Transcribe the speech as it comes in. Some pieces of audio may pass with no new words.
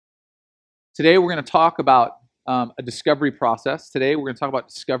Today we're going to talk about a discovery process. Today we're going to talk about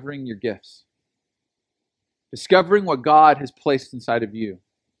discovering your gifts, discovering what God has placed inside of you.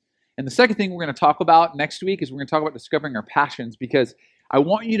 And the second thing we're going to talk about next week is we're going to talk about discovering our passions, because I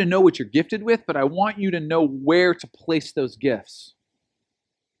want you to know what you're gifted with, but I want you to know where to place those gifts.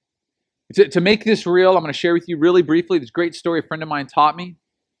 To make this real, I'm going to share with you really briefly this great story a friend of mine taught me,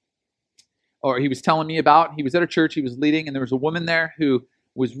 or he was telling me about. He was at a church he was leading, and there was a woman there who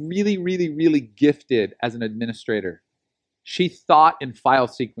was really, really, really gifted as an administrator. She thought in file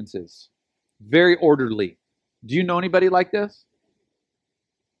sequences, very orderly. Do you know anybody like this?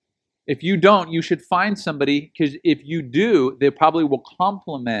 If you don't, you should find somebody, because if you do, they probably will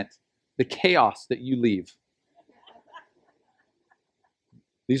complement the chaos that you leave.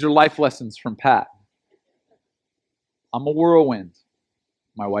 These are life lessons from Pat. I'm a whirlwind.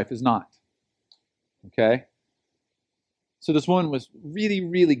 My wife is not. Okay? So this woman was really,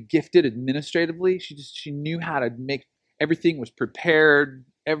 really gifted administratively. She knew how to make everything was prepared,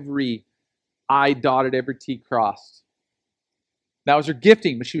 every I dotted, every T crossed. That was her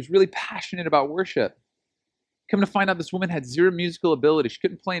gifting, but she was really passionate about worship. Come to find out, this woman had zero musical ability. She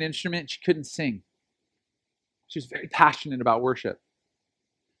couldn't play an instrument. She couldn't sing. She was very passionate about worship.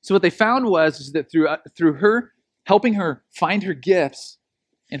 So what they found was that through her helping her find her gifts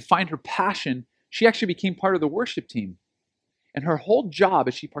and find her passion, she actually became part of the worship team. And her whole job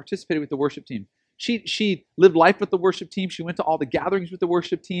as she participated with the worship team, she lived life with the worship team. She went to all the gatherings with the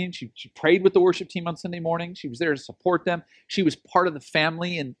worship team. She prayed with the worship team on Sunday morning. She was there to support them. She was part of the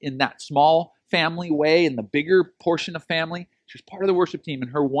family in that small family way, in the bigger portion of family. She was part of the worship team.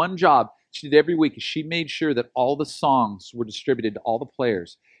 And her one job she did every week is she made sure that all the songs were distributed to all the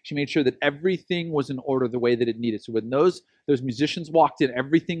players. She made sure that everything was in order the way that it needed. So when those musicians walked in,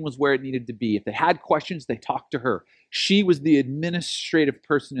 everything was where it needed to be. If they had questions, they talked to her. She was the administrative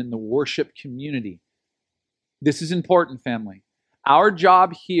person in the worship community. This is important, family. Our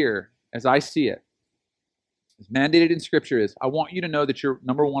job here, as I see it, as mandated in Scripture, is I want you to know that you're,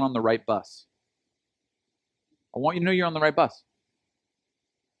 number one, on the right bus. I want you to know you're on the right bus.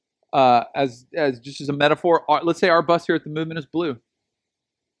 As just as a metaphor, let's say our bus here at the Movement is blue.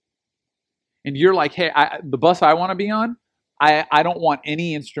 And you're like, hey, the bus I want to be on, I don't want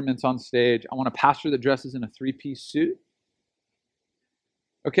any instruments on stage. I want a pastor that dresses in a 3-piece suit.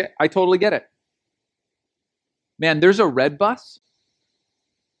 Okay, I totally get it. Man, there's a red bus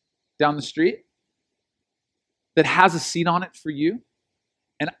down the street that has a seat on it for you.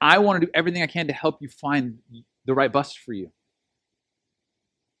 And I want to do everything I can to help you find the right bus for you.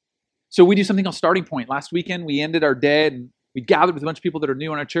 So we do something called Starting Point. Last weekend, we ended our day and we gathered with a bunch of people that are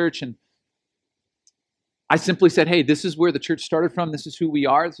new in our church. And I simply said, hey, this is where the church started from. This is who we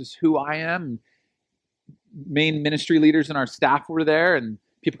are. This is who I am. Main ministry leaders and our staff were there, and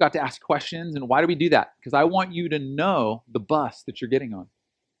people got to ask questions. And why do we do that? Because I want you to know the bus that you're getting on.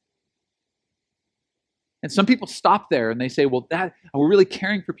 And some people stop there and they say, well, we're really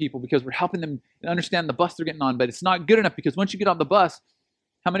caring for people because we're helping them understand the bus they're getting on. But it's not good enough, because once you get on the bus,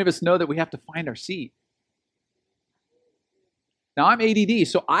 how many of us know that we have to find our seat? Now, I'm ADD,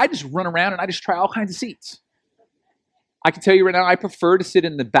 so I just run around and I just try all kinds of seats. I can tell you right now, I prefer to sit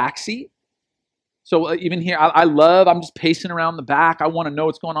in the back seat. So even here, I'm just pacing around the back. I want to know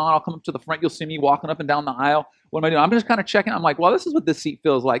what's going on. I'll come up to the front. You'll see me walking up and down the aisle. What am I doing? I'm just kind of checking. I'm like, well, this is what this seat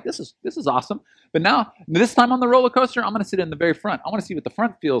feels like. This is awesome. But now, this time on the roller coaster, I'm going to sit in the very front. I want to see what the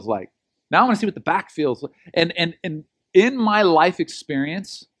front feels like. Now I want to see what the back feels like. And in my life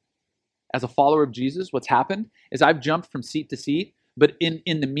experience as a follower of Jesus, what's happened is I've jumped from seat to seat. But in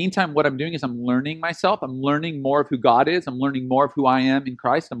the meantime, what I'm doing is I'm learning myself. I'm learning more of who God is. I'm learning more of who I am in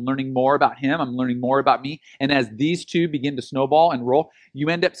Christ. I'm learning more about Him. I'm learning more about me. And as these two begin to snowball and roll, you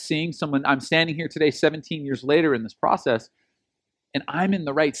end up seeing someone. I'm standing here today 17 years later in this process, and I'm in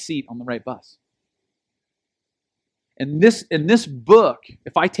the right seat on the right bus. And this book,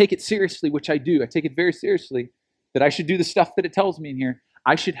 if I take it seriously, which I do, I take it very seriously, that I should do the stuff that it tells me in here.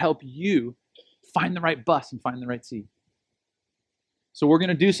 I should help you find the right bus and find the right seat. So we're going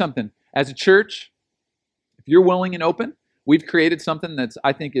to do something. As a church, if you're willing and open, we've created something that's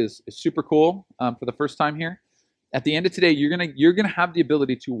I think is super cool for the first time here. At the end of today, you're gonna have the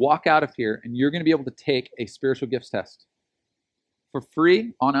ability to walk out of here and you're going to be able to take a spiritual gifts test for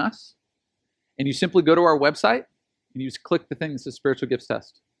free on us. And you simply go to our website and you just click the thing that says spiritual gifts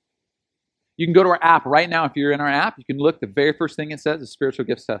test. You can go to our app right now. If you're in our app, you can look. The very first thing it says is spiritual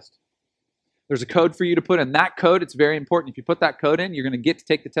gifts test. There's a code for you to put in. That code, it's very important. If you put that code in, you're going to get to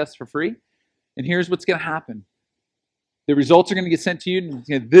take the test for free. And here's what's going to happen. The results are going to get sent to you.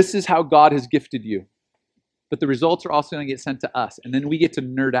 And this is how God has gifted you. But the results are also going to get sent to us. And then we get to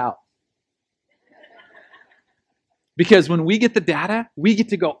nerd out. Because when we get the data, we get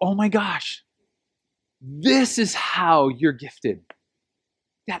to go, oh my gosh, this is how you're gifted.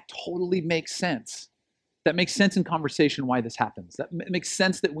 That totally makes sense. That makes sense in conversation why this happens. That makes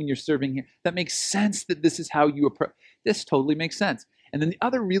sense that when you're serving here, that makes sense that this is how you approach. This totally makes sense. And then the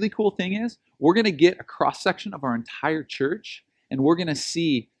other really cool thing is we're going to get a cross-section of our entire church, and we're going to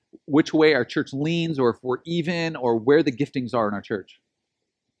see which way our church leans, or if we're even, or where the giftings are in our church.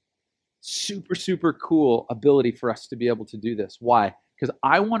 Super, super cool ability for us to be able to do this. Why? Because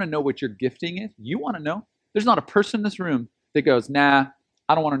I want to know what your gifting is. You want to know. There's not a person in this room that goes, nah,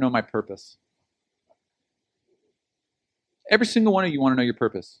 I don't want to know my purpose. Every single one of you want to know your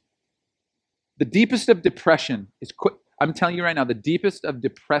purpose. The deepest of depression is, I'm telling you right now, the deepest of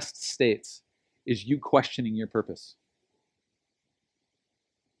depressed states is you questioning your purpose.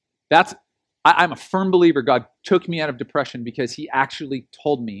 I'm a firm believer God took me out of depression because he actually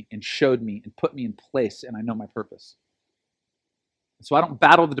told me and showed me and put me in place, and I know my purpose. So I don't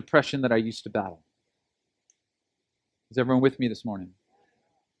battle the depression that I used to battle. Is everyone with me this morning?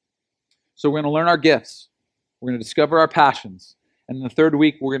 So we're going to learn our gifts. We're going to discover our passions. And in the third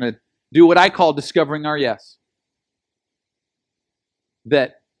week, we're going to do what I call discovering our yes.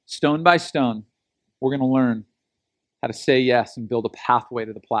 That stone by stone, we're going to learn how to say yes and build a pathway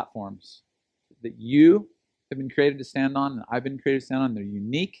to the platforms that you have been created to stand on and I've been created to stand on. They're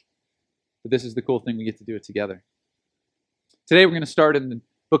unique, but this is the cool thing. We get to do it together. Today, we're going to start in the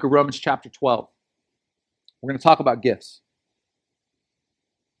book of Romans chapter 12. We're going to talk about gifts.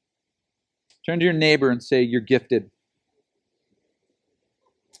 Turn to your neighbor and say, you're gifted.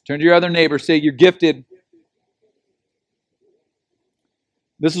 Turn to your other neighbor, say, you're gifted.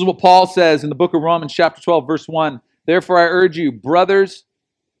 This is what Paul says in the book of Romans chapter 12, verse 1. Therefore I urge you, brothers,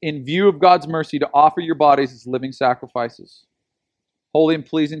 in view of God's mercy, to offer your bodies as living sacrifices, holy and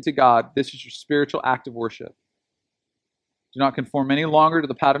pleasing to God. This is your spiritual act of worship. Do not conform any longer to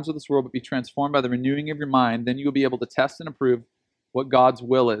the patterns of this world, but be transformed by the renewing of your mind. Then you will be able to test and approve what God's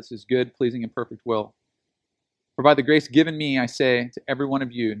will is, his good, pleasing, and perfect will. For by the grace given me, I say to every one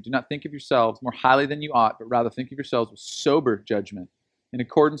of you, do not think of yourselves more highly than you ought, but rather think of yourselves with sober judgment, in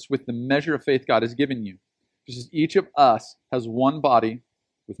accordance with the measure of faith God has given you. Just as each of us has one body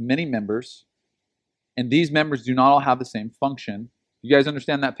with many members, and these members do not all have the same function. You guys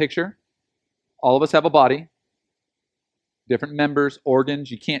understand that picture? All of us have a body, different members,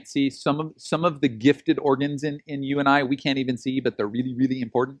 organs. You can't see some of the gifted organs in you and I, we can't even see, but they're really, really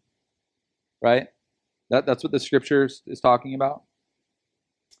important, right? That's what the scripture is talking about.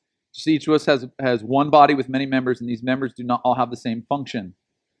 Just each of us has one body with many members, and these members do not all have the same function.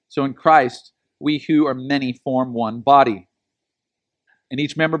 So in Christ, we who are many form one body, and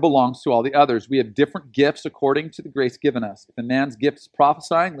each member belongs to all the others. We have different gifts according to the grace given us. If a man's gift is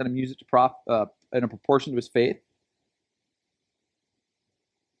prophesying, let him use it in a proportion to his faith.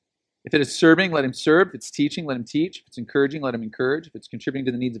 If it is serving, let him serve. If it's teaching, let him teach. If it's encouraging, let him encourage. If it's contributing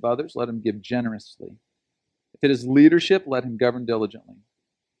to the needs of others, let him give generously. If it is leadership, let him govern diligently.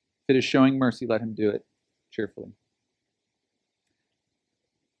 If it is showing mercy, let him do it cheerfully.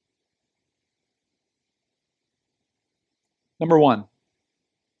 Number one,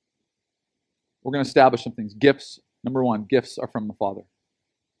 we're going to establish some things. Gifts, number one, gifts are from the Father.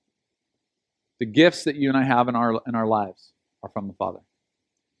 The gifts that you and I have in our lives are from the Father.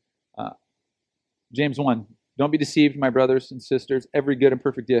 James 1, don't be deceived, my brothers and sisters. Every good and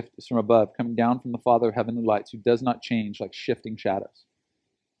perfect gift is from above, coming down from the Father of heavenly lights, who does not change like shifting shadows.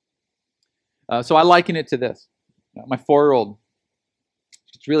 So I liken it to this. My 4-year-old,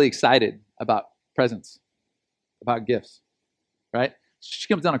 she's really excited about presents, about gifts, right? She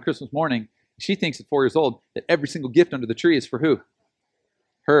comes down on Christmas morning. She thinks at 4 years old that every single gift under the tree is for who?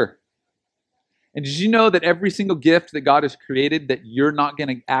 Her. And did you know that every single gift that God has created, that you're not going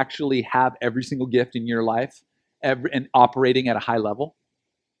to actually have every single gift in your life and operating at a high level?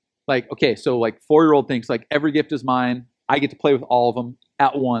 Like, okay, so like 4-year-old thinks like every gift is mine. I get to play with all of them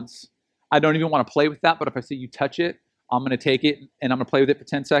at once. I don't even want to play with that, but if I say you touch it, I'm going to take it and I'm going to play with it for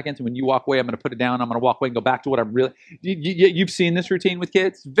 10 seconds. And when you walk away, I'm going to put it down. I'm going to walk away and go back to what I'm really... You've seen this routine with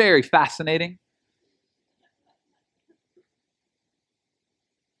kids. Very fascinating.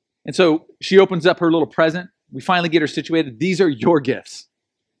 And so she opens up her little present. We finally get her situated. These are your gifts,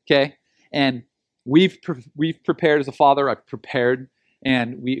 okay? And we've prepared as a father. I've prepared,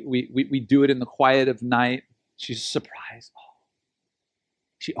 and we do it in the quiet of night. She's surprised. Oh.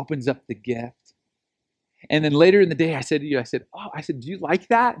 She opens up the gift. And then later in the day, I said, do you like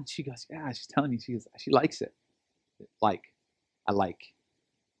that? And she goes, yeah. She's telling me she likes it. I like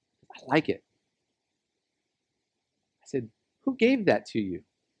it. I said, who gave that to you?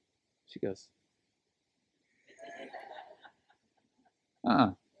 She goes,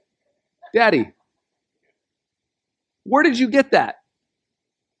 Daddy, where did you get that?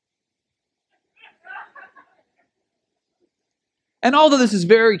 And although this is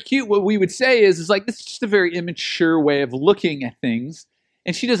very cute, what we would say is like, this is just a very immature way of looking at things.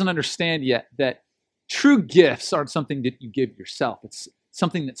 And she doesn't understand yet that true gifts aren't something that you give yourself. It's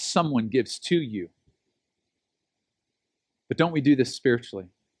something that someone gives to you. But don't we do this spiritually?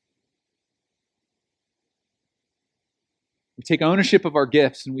 We take ownership of our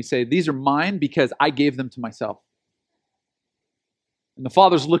gifts and we say, these are mine because I gave them to myself. And the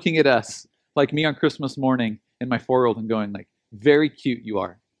Father's looking at us like me on Christmas morning and my 4-year-old and going like, very cute you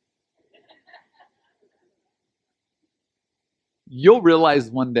are. You'll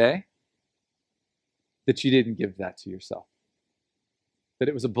realize one day that you didn't give that to yourself. That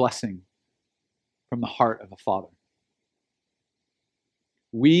it was a blessing from the heart of a father.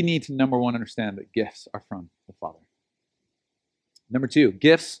 We need to, number one, understand that gifts are from the Father. Number two,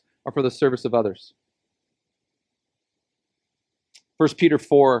 gifts are for the service of others. 1 Peter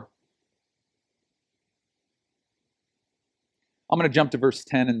 4. I'm going to jump to verse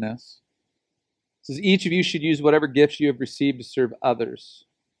 10 in this. It says, each of you should use whatever gifts you have received to serve others.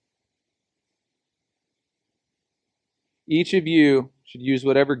 Each of you should use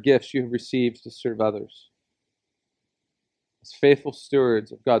whatever gifts you have received to serve others. As faithful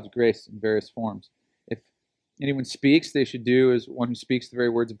stewards of God's grace in various forms. If anyone speaks, they should do as one who speaks the very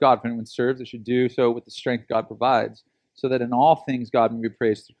words of God. If anyone serves, they should do so with the strength God provides, so that in all things God may be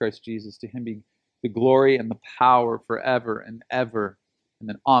praised through Christ Jesus. To him be the glory and the power forever and ever. And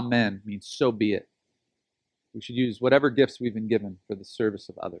then amen means so be it. We should use whatever gifts we've been given for the service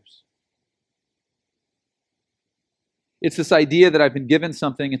of others. It's this idea that I've been given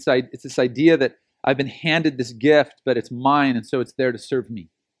something. It's this idea that I've been handed this gift, but it's mine, and so it's there to serve me.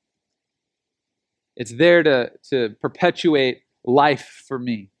 It's there to perpetuate life for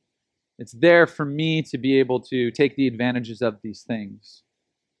me. It's there for me to be able to take the advantages of these things.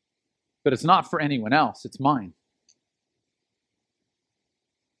 But it's not for anyone else. It's mine.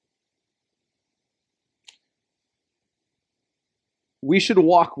 We should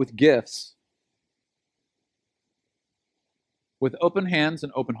walk with gifts with open hands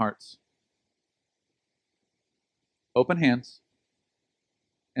and open hearts. Open hands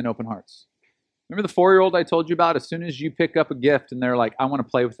and open hearts. Remember the 4-year-old I told you about? As soon as you pick up a gift and they're like, I want to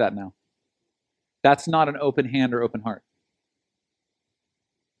play with that now. That's not an open hand or open heart.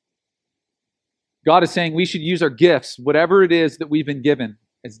 God is saying we should use our gifts, whatever it is that we've been given,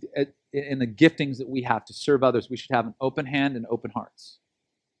 in the giftings that we have to serve others. We should have an open hand and open hearts.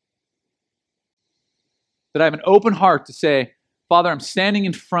 That I have an open heart to say, Father, I'm standing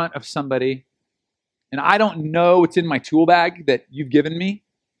in front of somebody and I don't know what's in my tool bag that you've given me,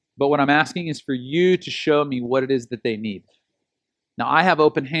 but what I'm asking is for you to show me what it is that they need. Now, I have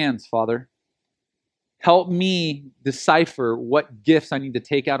open hands, Father. Help me decipher what gifts I need to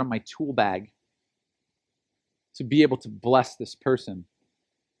take out of my tool bag to be able to bless this person.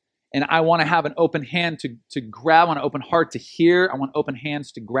 And I want to have an open hand to grab, I want an open heart to hear. I want open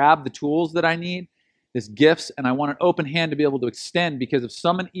hands to grab the tools that I need, these gifts, and I want an open hand to be able to extend, because if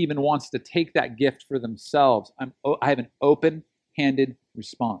someone even wants to take that gift for themselves, I have an open-handed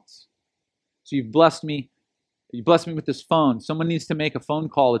response. So you've blessed me with this phone. Someone needs to make a phone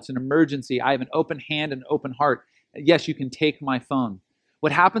call. It's an emergency. I have an open hand and an open heart. Yes, you can take my phone.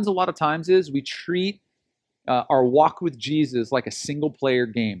 What happens a lot of times is we treat our walk with Jesus like a single-player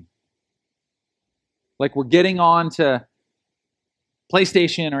game. Like we're getting on to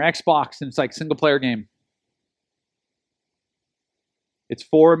PlayStation or Xbox, and it's like single-player game. It's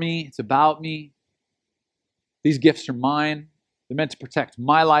for me. It's about me. These gifts are mine. They're meant to protect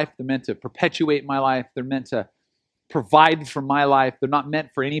my life. They're meant to perpetuate my life. They're meant to provide for my life. They're not meant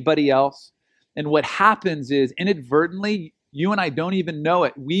for anybody else. And what happens is, inadvertently, you and I don't even know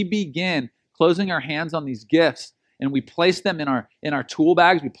it. We begin closing our hands on these gifts, and we place them in our tool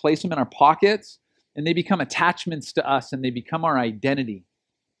bags. We place them in our pockets, and they become attachments to us, and they become our identity.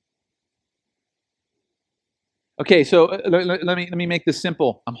 Okay, so let me make this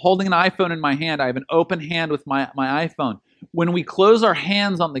simple. I'm holding an iPhone in my hand. I have an open hand with my iPhone. When we close our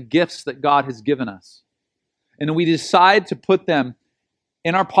hands on the gifts that God has given us, and we decide to put them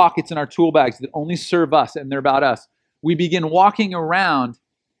in our pockets, in our tool bags that only serve us and they're about us, we begin walking around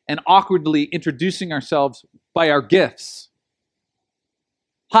and awkwardly introducing ourselves by our gifts.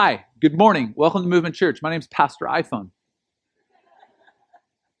 Hi, good morning. Welcome to Movement Church. My name's Pastor iPhone.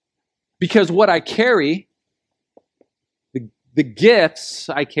 Because what I carry, the gifts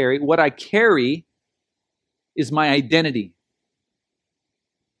I carry, what I carry is my identity.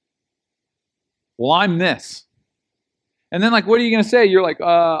 Well, I'm this. And then, like, what are you going to say? You're like,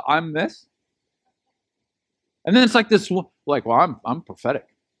 I'm this. And then it's like this, like, well, I'm prophetic.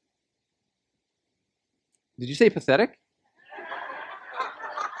 Did you say pathetic?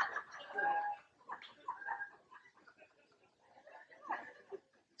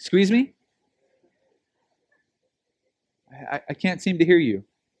 Squeeze me? I can't seem to hear you.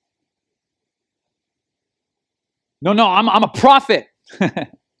 No, I'm a prophet.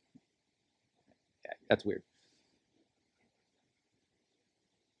 That's weird.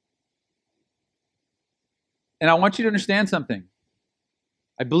 And I want you to understand something.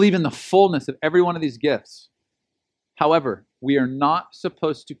 I believe in the fullness of every one of these gifts. However, we are not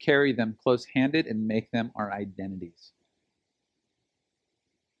supposed to carry them close-handed and make them our identities.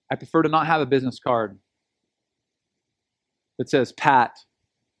 I prefer to not have a business card that says Pat,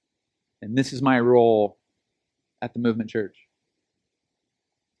 and this is my role at the Movement Church.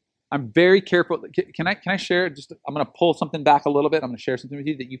 I'm very careful. Can I share? I'm going to pull something back a little bit. I'm going to share something with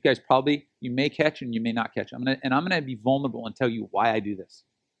you that you guys you may catch and you may not catch. I'm going to be vulnerable and tell you why I do this.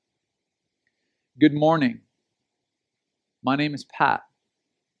 Good morning. My name is Pat.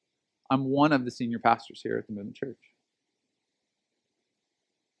 I'm one of the senior pastors here at the Movement Church.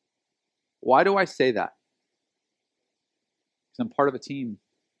 Why do I say that? Because I'm part of a team.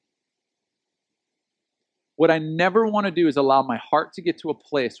 What I never want to do is allow my heart to get to a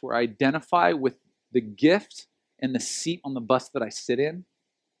place where I identify with the gift and the seat on the bus that I sit in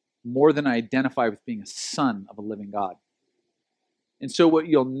more than I identify with being a son of a living God. And so what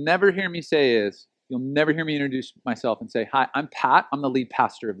you'll never hear me say is, you'll never hear me introduce myself and say, hi, I'm Pat. I'm the lead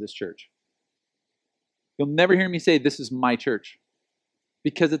pastor of this church. You'll never hear me say, this is my church.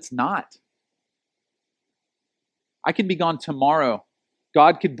 Because it's not. I could be gone tomorrow.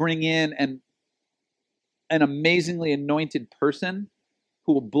 God could bring in an amazingly anointed person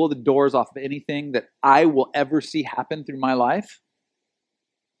who will blow the doors off of anything that I will ever see happen through my life.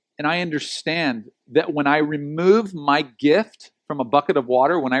 And I understand that when I remove my gift from a bucket of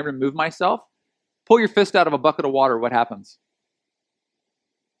water, when I remove myself, pull your fist out of a bucket of water, what happens?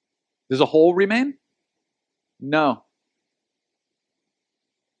 Does a hole remain? No.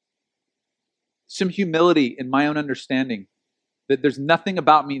 Some humility in my own understanding that there's nothing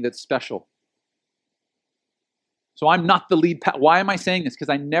about me that's special. So I'm not the lead. Why am I saying this? Because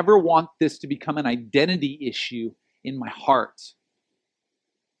I never want this to become an identity issue in my heart.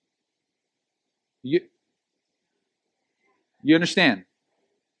 You understand?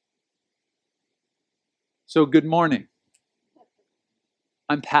 So good morning.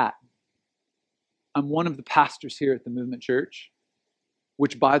 I'm Pat. I'm one of the pastors here at the Movement Church,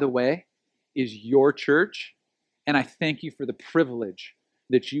 which, by the way, is your church. And I thank you for the privilege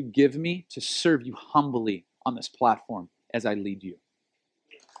that you give me to serve you humbly on this platform as I lead you.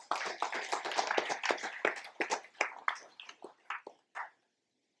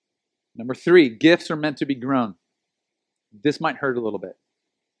 Number 3, gifts are meant to be grown. This might hurt a little bit.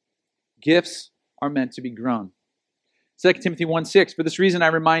 Gifts are meant to be grown. 2 Timothy 1:6, for this reason I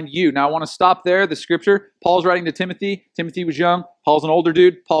remind you. Now I want to stop there, the scripture. Paul's writing to Timothy. Timothy was young. Paul's an older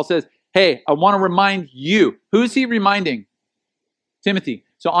dude. Paul says, hey, I want to remind you. Who's he reminding? Timothy.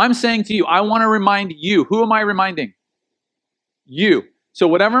 So I'm saying to you, I want to remind you. Who am I reminding? You. So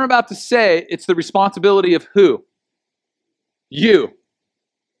whatever I'm about to say, it's the responsibility of who? You.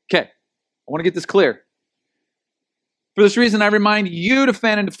 Okay. I want to get this clear. For this reason, I remind you to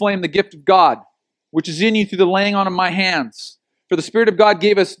fan into flame the gift of God, which is in you through the laying on of my hands. For the Spirit of God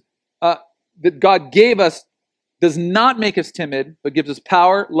that God gave us does not make us timid, but gives us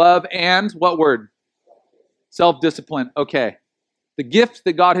power, love, and what word? Self-discipline. Okay. The gift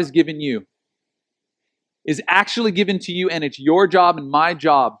that God has given you is actually given to you, and it's your job and my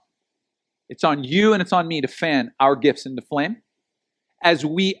job. It's on you and it's on me to fan our gifts into flame as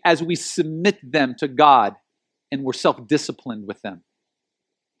we submit them to God and we're self-disciplined with them.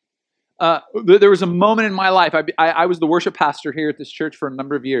 There was a moment in my life, I was the worship pastor here at this church for a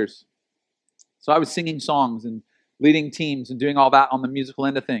number of years. So I was singing songs and leading teams and doing all that on the musical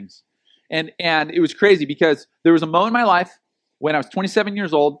end of things. And it was crazy because there was a moment in my life when I was 27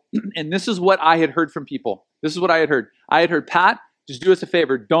 years old, and this is what I had heard from people. This is what I had heard. I had heard, Pat, just do us a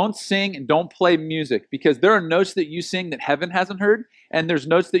favor. Don't sing and don't play music because there are notes that you sing that heaven hasn't heard, and there's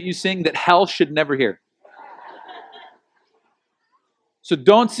notes that you sing that hell should never hear. So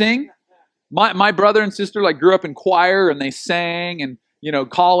don't sing. My brother and sister grew up in choir and they sang and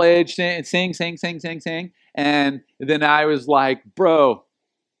college sing. And then I was like, bro,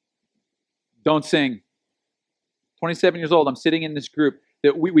 don't sing. 27 years old, I'm sitting in this group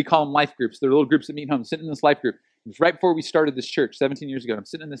that we call them life groups. They're little groups that meet home. I'm sitting in this life group. It was right before we started this church 17 years ago. I'm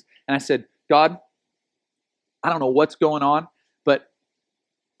sitting in this and I said, God, I don't know what's going on, but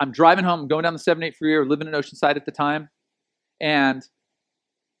I'm driving home, going down the 78 freeway, or living in Oceanside at the time, and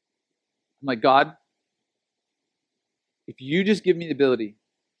I'm like, God, if you just give me the ability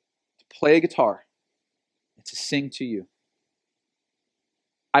to play a guitar and to sing to you,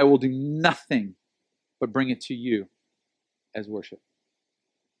 I will do nothing but bring it to you as worship.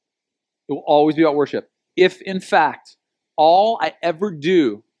 It will always be about worship. If, in fact, all I ever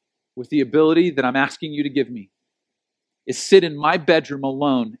do with the ability that I'm asking you to give me is sit in my bedroom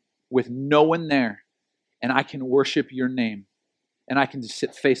alone with no one there, and I can worship your name, and I can just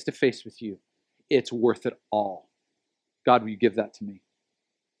sit face to face with you, it's worth it all. God, will you give that to me?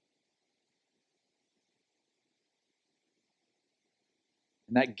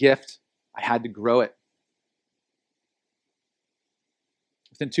 And that gift, I had to grow it.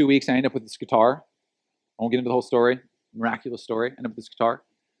 Within 2 weeks, I ended up with this guitar. I won't get into the whole story. Miraculous story. I ended up with this guitar.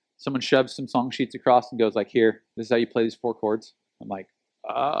 Someone shoves some song sheets across and goes like, here, this is how you play these 4 chords. I'm like,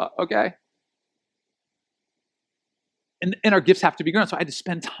 okay. And our gifts have to be grown. So I had to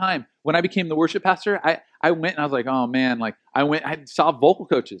spend time. When I became the worship pastor, I went and I was like, oh man, I saw vocal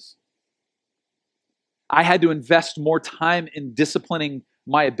coaches. I had to invest more time in disciplining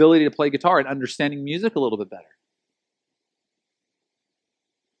my ability to play guitar and understanding music a little bit better.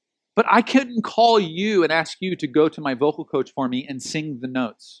 But I couldn't call you and ask you to go to my vocal coach for me and sing the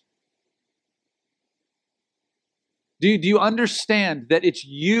notes. Do you understand that it's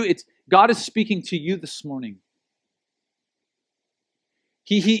you? God is speaking to you this morning.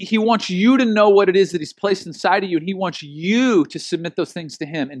 He wants you to know what it is that He's placed inside of you, and He wants you to submit those things to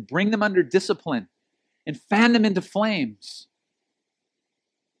Him and bring them under discipline and fan them into flames.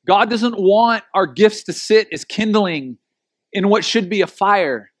 God doesn't want our gifts to sit as kindling in what should be a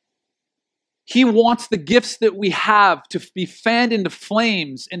fire. He wants the gifts that we have to be fanned into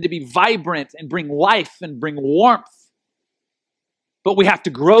flames and to be vibrant and bring life and bring warmth. But we have to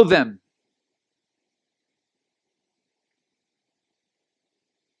grow them.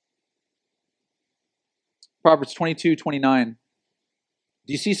 Proverbs 22:29.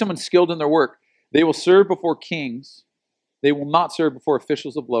 Do you see someone skilled in their work? They will serve before kings. They will not serve before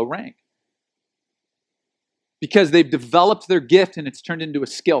officials of low rank. Because they've developed their gift and it's turned into a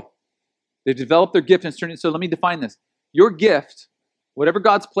skill. They've developed their gift and it's turned into... So let me define this. Your gift, whatever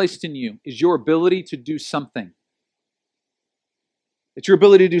God's placed in you, is your ability to do something. It's your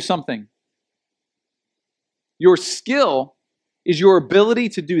ability to do something. Your skill is your ability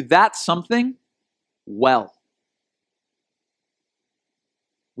to do that something well.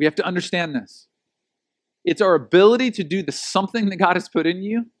 We have to understand this. It's our ability to do the something that God has put in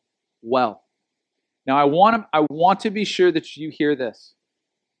you well. Now, I want to be sure that you hear this.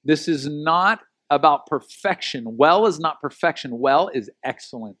 This is not about perfection. Well is not perfection. Well is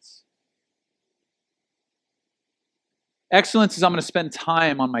excellence. Excellence is I'm going to spend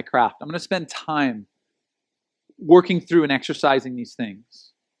time on my craft. I'm going to spend time working through and exercising these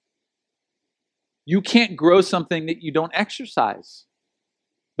things. You can't grow something that you don't exercise.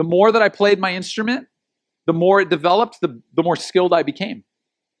 The more that I played my instrument, the more it developed, the more skilled I became.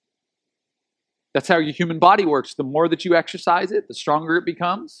 That's how your human body works. The more that you exercise it, the stronger it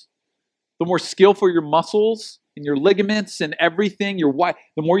becomes. The more skillful your muscles and your ligaments and everything,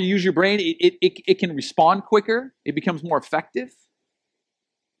 the more you use your brain, it can respond quicker. It becomes more effective.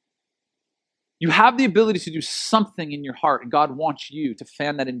 You have the ability to do something in your heart, and God wants you to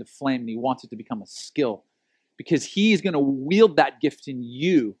fan that into flame, and He wants it to become a skill because He's going to wield that gift in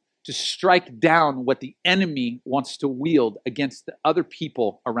you to strike down what the enemy wants to wield against the other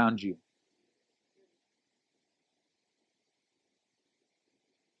people around you.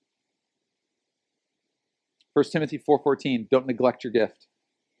 First Timothy 4:14, don't neglect your gift.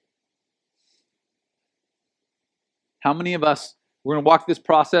 How many of us, we're going to walk this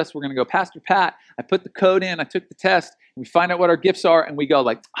process, we're going to go, Pastor Pat, I put the code in, I took the test, and we find out what our gifts are, and we go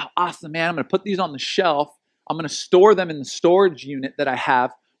like, oh, awesome, man, I'm going to put these on the shelf. I'm going to store them in the storage unit that I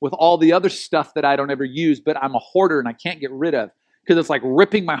have with all the other stuff that I don't ever use, but I'm a hoarder and I can't get rid of because it's like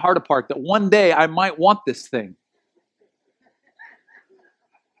ripping my heart apart that one day I might want this thing.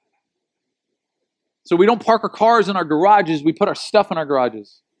 So we don't park our cars in our garages, we put our stuff in our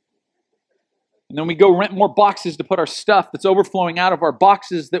garages. And then we go rent more boxes to put our stuff that's overflowing out of our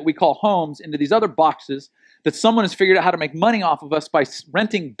boxes that we call homes into these other boxes that someone has figured out how to make money off of us by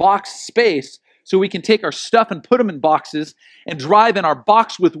renting box space so we can take our stuff and put them in boxes and drive in our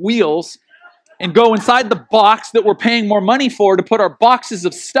box with wheels and go inside the box that we're paying more money for to put our boxes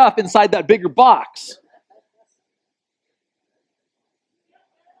of stuff inside that bigger box.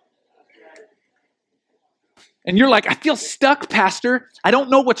 And you're like, I feel stuck, Pastor. I don't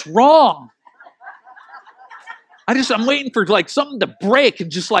know what's wrong. I'm waiting for like something to break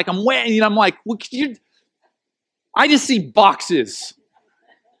and just like I'm waiting. I'm like, well, I just see boxes.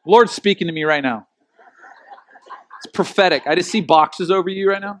 Lord's speaking to me right now. It's prophetic. I just see boxes over you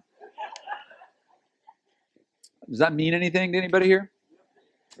right now. Does that mean anything to anybody here?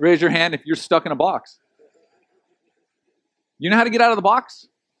 Raise your hand if you're stuck in a box. You know how to get out of the box?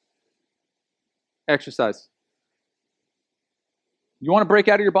 Exercise. You want to break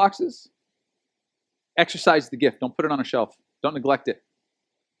out of your boxes? Exercise the gift. Don't put it on a shelf. Don't neglect it.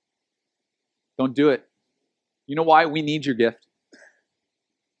 Don't do it. You know why? We need your gift.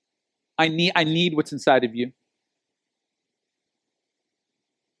 I need what's inside of you.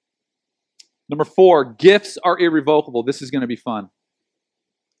 Number 4, gifts are irrevocable. This is going to be fun.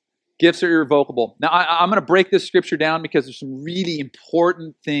 Gifts are irrevocable. Now, I'm going to break this scripture down because there's some really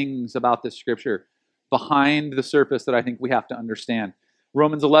important things about this scripture behind the surface that I think we have to understand.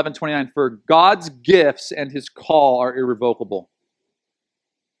 Romans 11:29, for God's gifts and his call are irrevocable.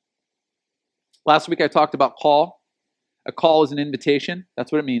 Last week I talked about call. A call is an invitation.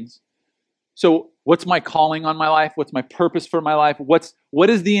 That's what it means. So what's my calling on my life? What's my purpose for my life? What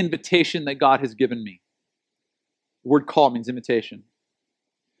is the invitation that God has given me? The word call means invitation.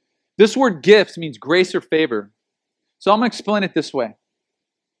 This word gifts means grace or favor. So I'm going to explain it this way.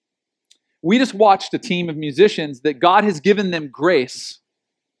 We just watched a team of musicians that God has given them grace.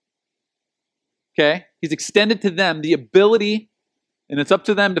 Okay? He's extended to them the ability, and it's up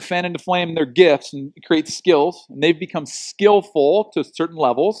to them to fan and to flame their gifts and create skills. And they've become skillful to certain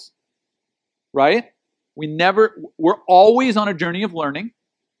levels. Right? We're always on a journey of learning.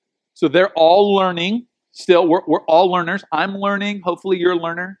 So they're all learning still. We're all learners. I'm learning. Hopefully you're a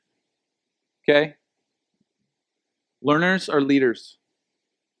learner. Okay? Learners are leaders.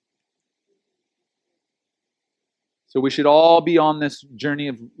 So we should all be on this journey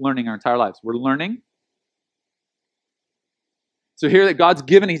of learning our entire lives. We're learning. So here that God's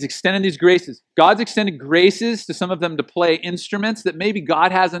given, he's extended these graces. God's extended graces to some of them to play instruments that maybe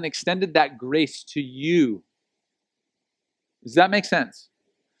God hasn't extended that grace to you. Does that make sense?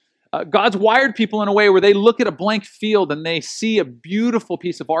 God's wired people in a way where they look at a blank field and they see a beautiful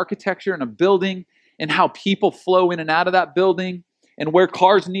piece of architecture and a building and how people flow in and out of that building and where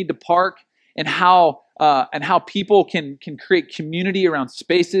cars need to park and how people can create community around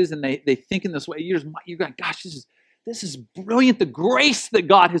spaces, and they think in this way. You're going, gosh, this is brilliant, the grace that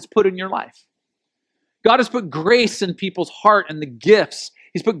God has put in your life. God has put grace in people's heart and the gifts.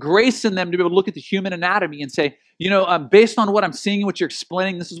 He's put grace in them to be able to look at the human anatomy and say, based on what I'm seeing and what you're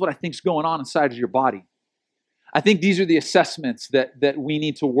explaining, this is what I think is going on inside of your body. I think these are the assessments that we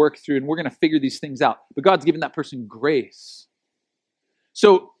need to work through, and we're going to figure these things out. But God's given that person grace.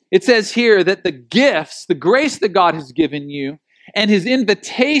 So it says here that the gifts, the grace that God has given you, and his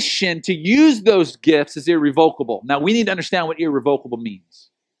invitation to use those gifts is irrevocable. Now, we need to understand what irrevocable means.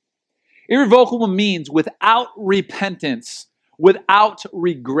 Irrevocable means without repentance, without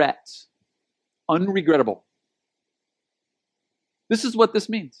regret, unregrettable. This is what this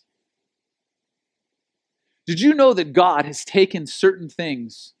means. Did you know that God has taken certain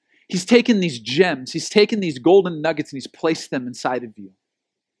things, he's taken these gems, he's taken these golden nuggets, and he's placed them inside of you?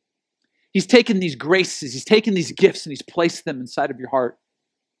 He's taken these graces, he's taken these gifts, and he's placed them inside of your heart.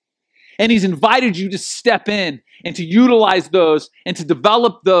 And he's invited you to step in and to utilize those and to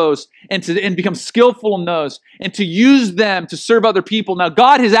develop those and become skillful in those and to use them to serve other people. Now,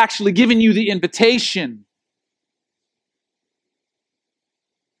 God has actually given you the invitation.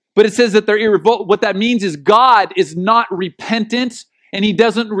 But it says that they're irrevocable. What that means is God is not repentant and he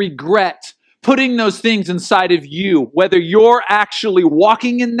doesn't regret putting those things inside of you, whether you're actually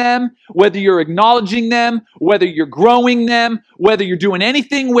walking in them, whether you're acknowledging them, whether you're growing them, whether you're doing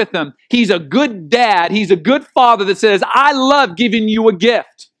anything with them. He's a good dad. He's a good father that says, I love giving you a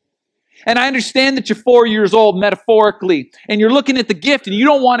gift. And I understand that you're 4 years old metaphorically, and you're looking at the gift and you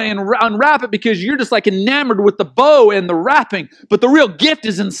don't want to unwrap it because you're just like enamored with the bow and the wrapping, but the real gift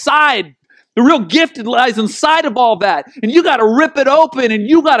is inside. The real gift lies inside of all that. And you got to rip it open and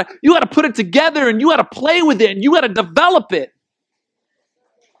you got to put it together and you got to play with it and you got to develop it.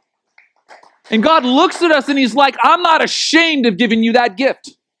 And God looks at us and he's like, I'm not ashamed of giving you that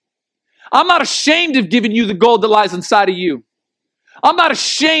gift. I'm not ashamed of giving you the gold that lies inside of you. I'm not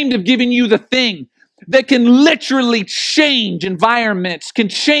ashamed of giving you the thing that can literally change environments, can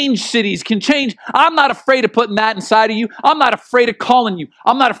change cities, can change. I'm not afraid of putting that inside of you. I'm not afraid of calling you.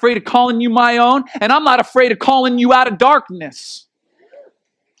 I'm not afraid of calling you my own, and I'm not afraid of calling you out of darkness.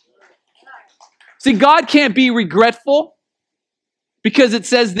 See, God can't be regretful because it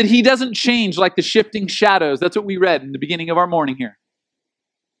says that he doesn't change like the shifting shadows. That's what we read in the beginning of our morning here.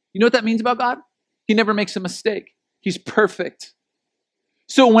 You know what that means about God? He never makes a mistake. He's perfect.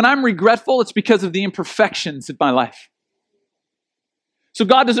 So when I'm regretful, it's because of the imperfections in my life. So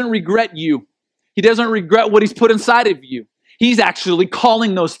God doesn't regret you. He doesn't regret what he's put inside of you. He's actually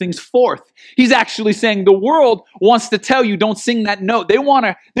calling those things forth. He's actually saying the world wants to tell you, don't sing that note. They want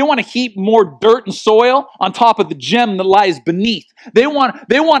to heap more dirt and soil on top of the gem that lies beneath. They want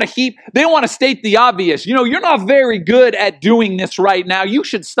to state the obvious. You know, you're not very good at doing this right now. You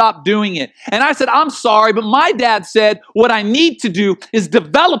should stop doing it. And I said, I'm sorry, but my dad said what I need to do is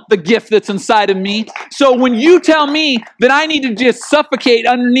develop the gift that's inside of me. So when you tell me that I need to just suffocate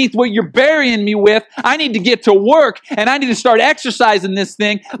underneath what you're burying me with, I need to get to work and I need to start exercising this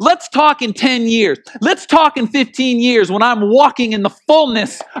thing. Let's talk in 10 years. Let's talk in 15 years when I'm walking in the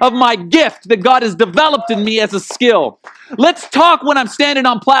fullness of my gift that God has developed in me as a skill. Let's talk when I'm standing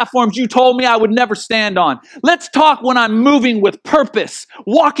on platforms you told me I would never stand on. Let's talk when I'm moving with purpose,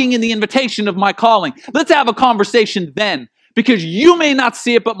 walking in the invitation of my calling. Let's have a conversation then, because you may not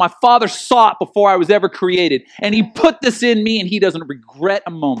see it, but my Father saw it before I was ever created. And he put this in me and he doesn't regret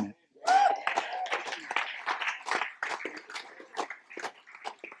a moment.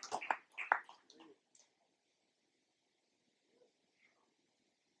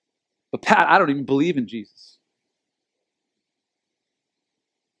 But Pat, I don't even believe in Jesus.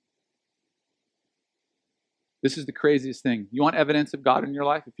 This is the craziest thing. You want evidence of God in your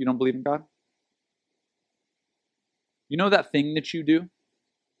life if you don't believe in God? You know that thing that you do?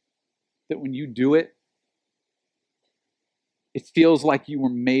 That when you do it, it feels like you were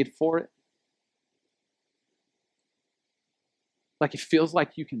made for it? Like it feels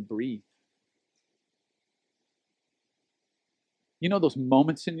like you can breathe. You know those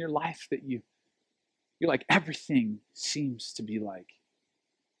moments in your life that you're like, everything seems to be like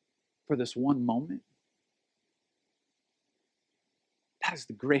for this one moment? That is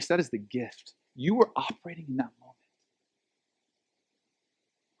the grace, that is the gift. You were operating in that moment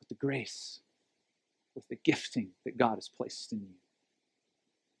with the grace, with the gifting that God has placed in you.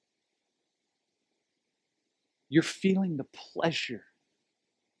 You're feeling the pleasure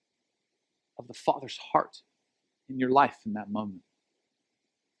of the Father's heart in your life in that moment.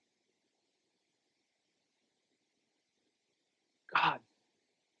 God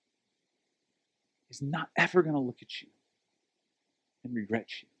is not ever going to look at you and regret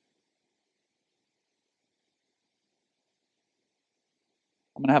you.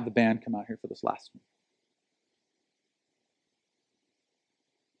 I'm going to have the band come out here for this last one.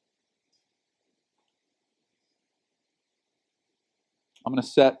 I'm going to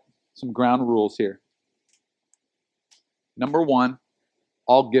set some ground rules here. Number one,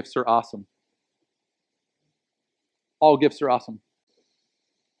 all gifts are awesome. All gifts are awesome.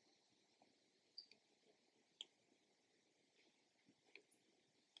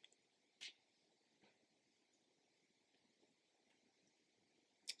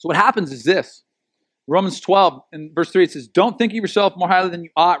 So what happens is this. Romans 12 in verse 3, it says, don't think of yourself more highly than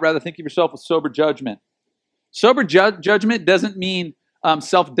you ought, rather think of yourself with sober judgment. Sober judgment doesn't mean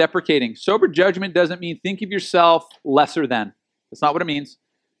self-deprecating. Sober judgment doesn't mean think of yourself lesser than. That's not what it means.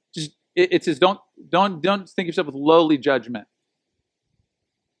 It says don't think of yourself with lowly judgment.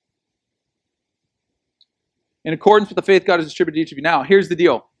 In accordance with the faith God has distributed to each of you. Now, here's the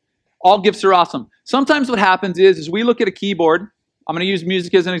deal. All gifts are awesome. Sometimes what happens is we look at a keyboard. I'm going to use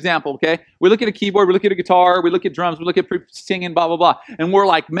music as an example, okay? We look at a keyboard, we look at a guitar, we look at drums, we look at singing, blah, blah, blah. And we're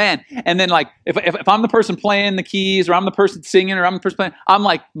like, man. And then like, if I'm the person playing the keys, or I'm the person singing, or I'm the person playing, I'm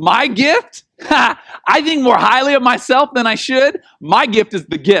like, my gift? I think more highly of myself than I should. My gift is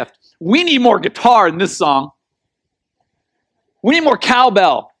the gift. We need more guitar in this song. We need more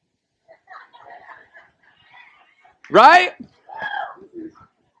cowbell. Right?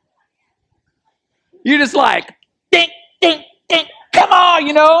 You're just like, ding, ding, ding. Come on,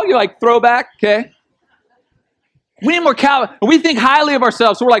 you're like throwback, okay? We need more cowbell. And we think highly of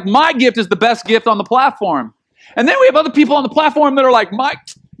ourselves. So we're like, my gift is the best gift on the platform. And then we have other people on the platform that are like,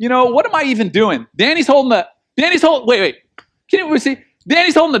 what am I even doing? Danny's holding wait. Can we see?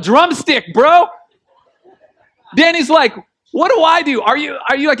 Danny's holding the drumstick, bro. Danny's like, what do I do? Are you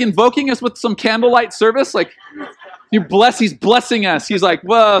like invoking us with some candlelight service? Like, he's blessing us. He's like,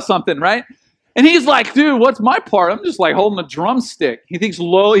 whoa, something, right? And he's like, dude, what's my part? I'm just like holding a drumstick. He thinks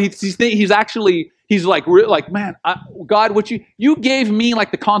low. He's like, man, God, what you gave me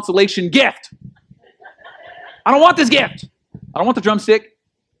like the consolation gift. I don't want this gift. I don't want the drumstick.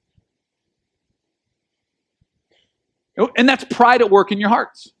 And that's pride at work in your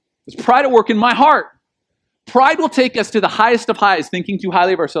hearts. It's pride at work in my heart. Pride will take us to the highest of highs, thinking too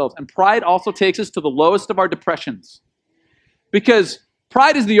highly of ourselves. And pride also takes us to the lowest of our depressions. Because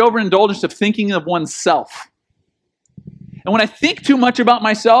pride is the overindulgence of thinking of oneself. And when I think too much about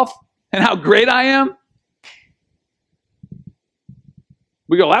myself and how great I am,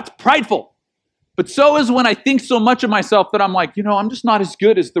 we go, that's prideful. But so is when I think so much of myself that I'm like, I'm just not as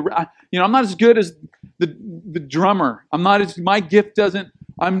good as I'm not as good as the drummer. My gift doesn't,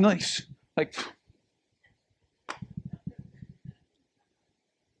 I'm like,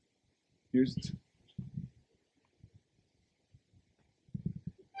 here's,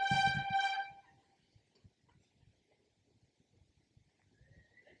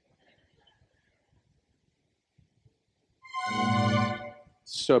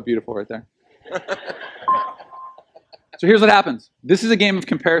 so beautiful right there. So here's what happens. This is a game of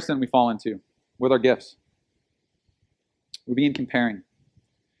comparison we fall into with our gifts. We begin comparing.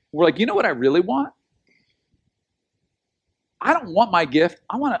 We're like, you know what I really want? I don't want my gift.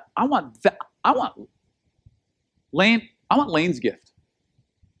 I want Lane's gift.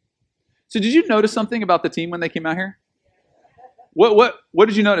 So did you notice something about the team when they came out here? What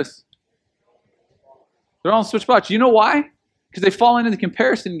did you notice? They're all on switch spots. You know why? Because they fall into the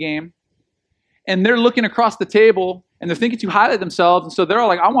comparison game, and they're looking across the table, and they're thinking too highly of themselves, and so they're all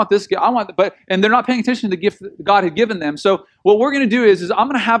like, I want this gift, and they're not paying attention to the gift that God had given them. So what we're going to do is I'm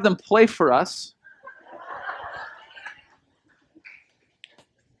going to have them play for us.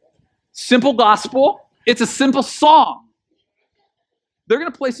 Simple gospel. It's a simple song. They're going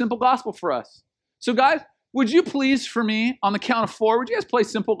to play simple gospel for us. So guys, would you please, for me, on the count of 4, would you guys play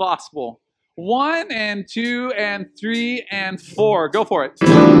simple gospel? 1 and 2 and 3 and 4. Go for it.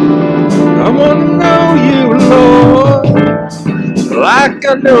 I want to know you, Lord, like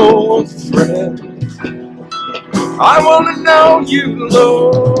I know a friend. I want to know you,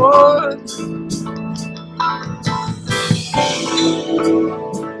 Lord.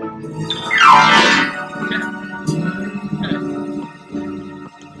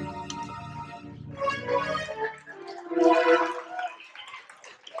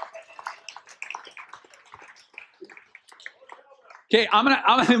 Okay, I'm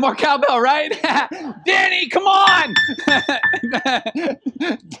gonna more cowbell, right? Danny, come on! I'm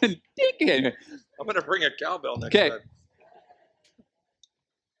going to bring a cowbell next Okay. time.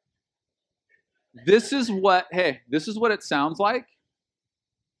 This is what it sounds like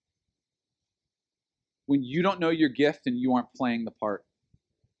when you don't know your gift and you aren't playing the part.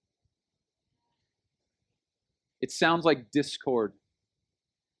 It sounds like discord.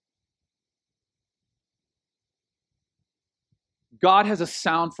 God has a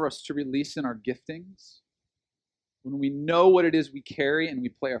sound for us to release in our giftings when we know what it is we carry and we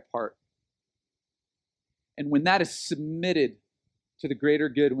play our part. And when that is submitted to the greater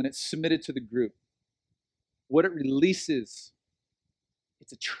good, when it's submitted to the group, what it releases,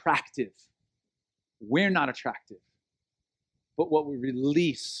 it's attractive. We're not attractive. But what we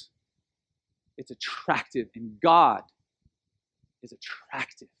release, it's attractive. And God is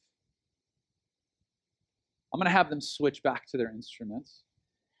attractive. I'm going to have them switch back to their instruments.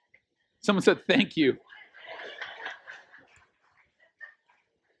 Someone said, thank you.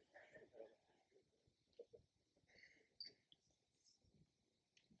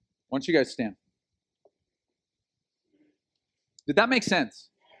 Why don't you guys stand? Did that make sense?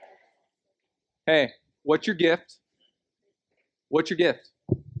 Hey, what's your gift? What's your gift?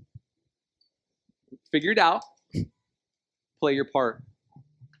 Figure it out. Play your part.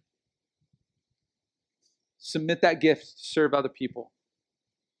 Submit that gift to serve other people.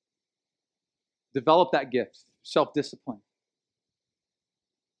 Develop that gift, self-discipline.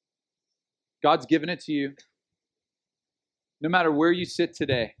 God's given it to you. No matter where you sit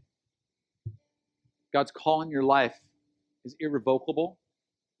today, God's call in your life is irrevocable.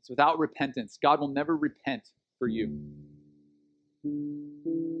 It's without repentance. God will never repent for you.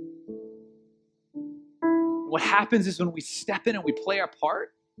 What happens is when we step in and we play our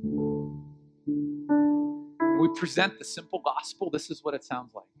part, we present the simple gospel, this is what it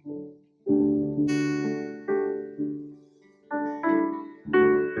sounds like.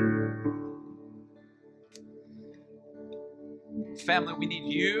 Family, we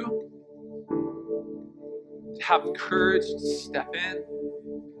need you to have the courage to step in,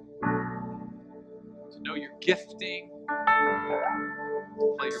 to know your gifting,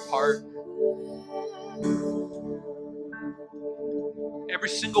 to play your part. Every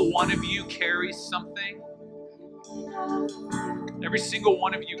single one of you carries something. Every single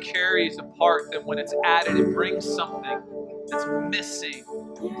one of you carries a part that when it's added, it brings something that's missing.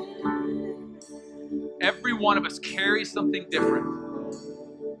 Every one of us carries something different.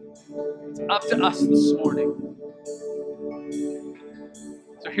 It's up to us this morning.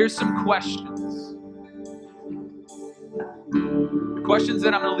 So here's some questions. The questions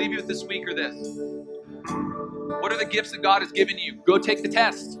that I'm going to leave you with this week are this. What are the gifts that God has given you? Go take the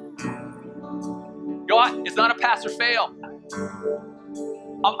test. Go on. It's not a pass or fail.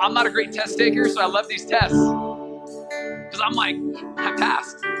 I'm not a great test taker, so I love these tests. Because I'm like, I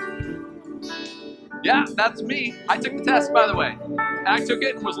passed. Yeah, that's me. I took the test, by the way. And I took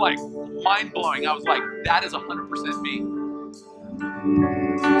it and was like, mind-blowing. I was like, that is 100% me.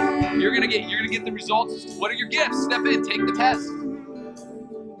 You're gonna get the results. What are your gifts? Step in, take the test.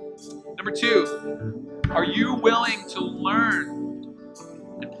 Number 2, are you willing to learn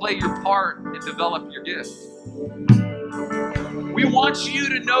and play your part and develop your gift? We want you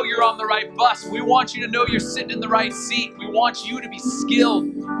to know you're on the right bus. We want you to know you're sitting in the right seat. We want you to be skilled.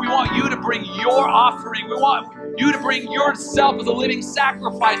 We want you to bring your offering. We want you to bring yourself as a living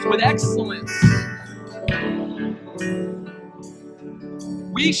sacrifice with excellence.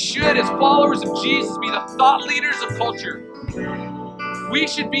 We should, as followers of Jesus, be the thought leaders of culture. We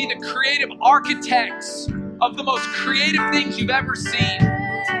should be the creative architects of the most creative things you've ever seen.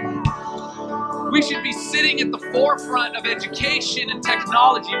 We should be sitting at the forefront of education and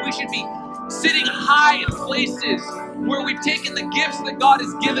technology. We should be sitting high in places where we've taken the gifts that God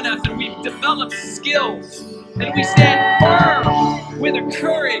has given us and we've developed skills. And we stand firm with a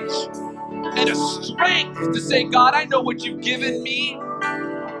courage and a strength to say, God, I know what you've given me,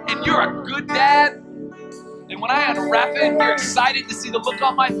 and you're a good dad. And when I unwrap it, you're excited to see the look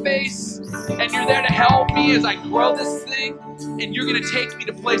on my face, and you're there to help me as I grow this thing, and you're going to take me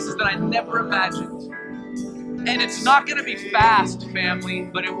to places that I never imagined. And it's not going to be fast, family,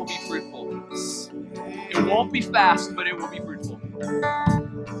 but it will be fruitful. It won't be fast, but it will be fruitful.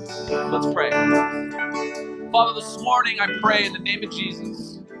 Let's pray. Father, this morning I pray in the name of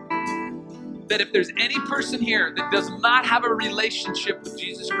Jesus that if there's any person here that does not have a relationship with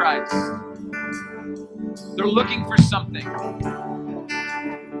Jesus Christ, they're looking for something,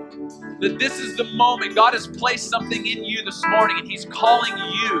 that this is the moment. God has placed something in you this morning, and He's calling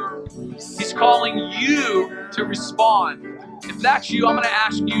you. He's calling you to respond. If that's you, I'm going to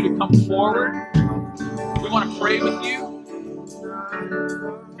ask you to come forward. We want to pray with you.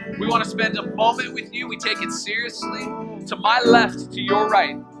 We want to spend a moment with you. We take it seriously. To my left, to your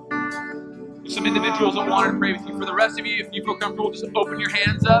right, there's some individuals that want to pray with you. For the rest of you, if you feel comfortable, just open your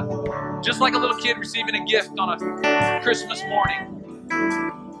hands up. Just like a little kid receiving a gift on a Christmas morning.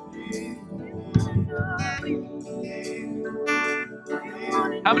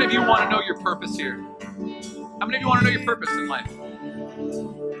 How many of you want to know your purpose here? How many of you want to know your purpose in life?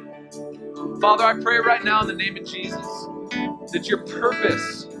 Father, I pray right now in the name of Jesus that your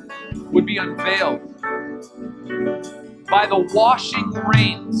purpose would be unveiled by the washing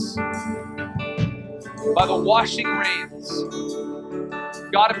rains. By the washing rains.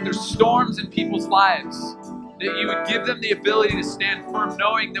 God, if there's storms in people's lives, that you would give them the ability to stand firm,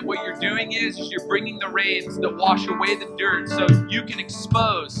 knowing that what you're doing is you're bringing the rains that wash away the dirt so you can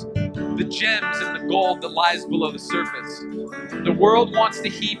expose the gems and the gold that lies below the surface. The world wants to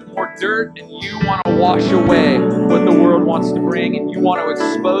heap more dirt, and you want to wash away what the world wants to bring, and you want to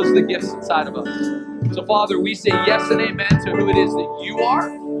expose the gifts inside of us. So, Father, we say yes and amen to who it is that you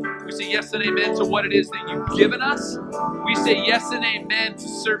are. We say yes and amen to what it is that you've given us. We say yes and amen to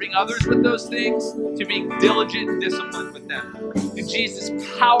serving others with those things, to being diligent and disciplined with them. In Jesus'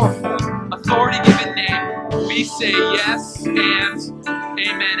 powerful, authority-given name, we say yes and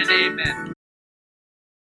amen and amen.